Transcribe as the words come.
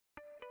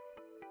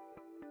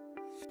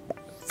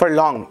For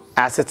long,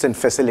 assets and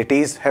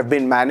facilities have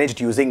been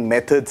managed using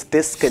methods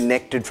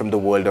disconnected from the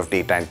world of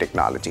data and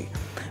technology.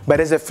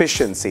 But as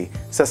efficiency,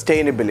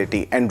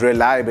 sustainability, and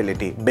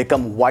reliability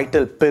become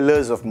vital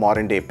pillars of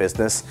modern-day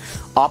business,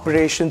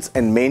 operations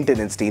and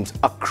maintenance teams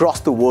across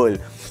the world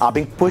are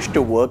being pushed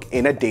to work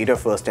in a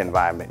data-first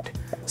environment,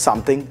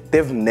 something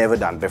they've never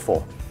done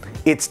before.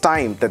 It's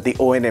time that the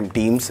O&M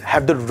teams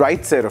have the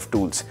right set of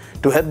tools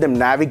to help them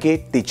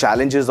navigate the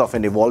challenges of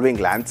an evolving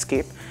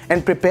landscape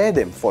and prepare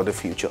them for the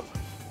future.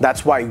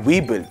 That's why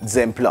we built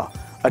Xempla,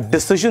 a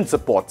decision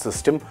support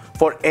system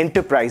for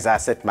enterprise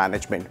asset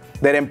management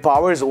that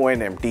empowers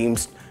O&M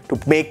teams to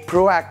make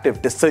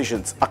proactive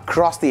decisions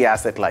across the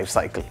asset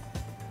lifecycle.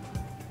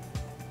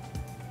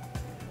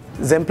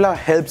 Xempla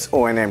helps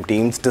O&M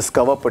teams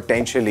discover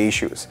potential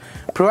issues,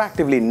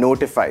 proactively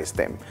notifies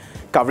them,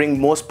 covering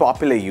most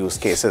popular use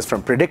cases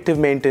from predictive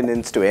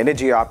maintenance to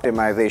energy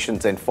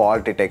optimizations and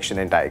fault detection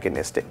and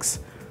diagnostics.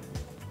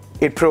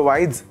 It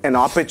provides an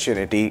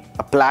opportunity,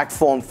 a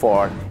platform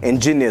for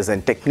engineers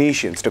and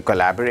technicians to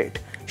collaborate,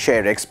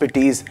 share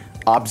expertise,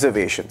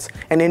 observations,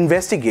 and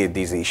investigate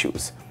these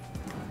issues.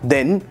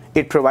 Then,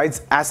 it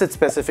provides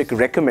asset-specific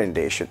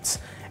recommendations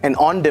and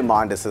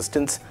on-demand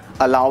assistance,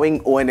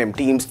 allowing O&M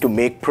teams to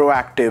make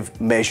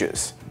proactive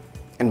measures.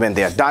 And when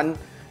they are done,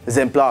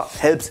 Xempla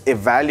helps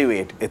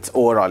evaluate its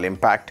overall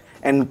impact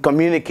and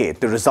communicate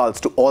the results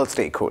to all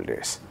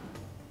stakeholders.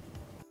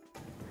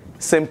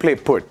 Simply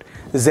put,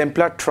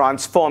 Xempla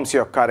transforms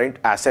your current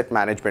asset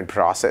management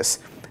process,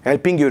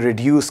 helping you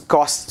reduce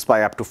costs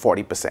by up to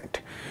 40%,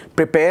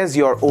 prepares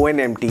your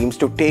O&M teams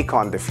to take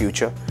on the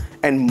future,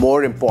 and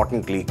more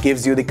importantly,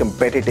 gives you the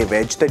competitive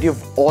edge that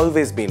you've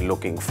always been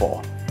looking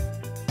for.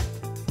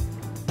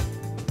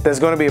 There's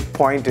going to be a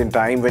point in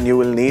time when you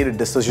will need a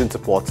decision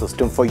support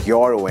system for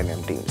your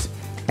O&M teams.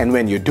 And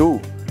when you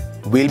do,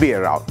 we'll be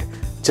around,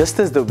 just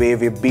as the way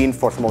we've been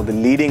for some of the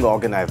leading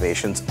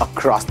organizations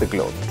across the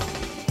globe.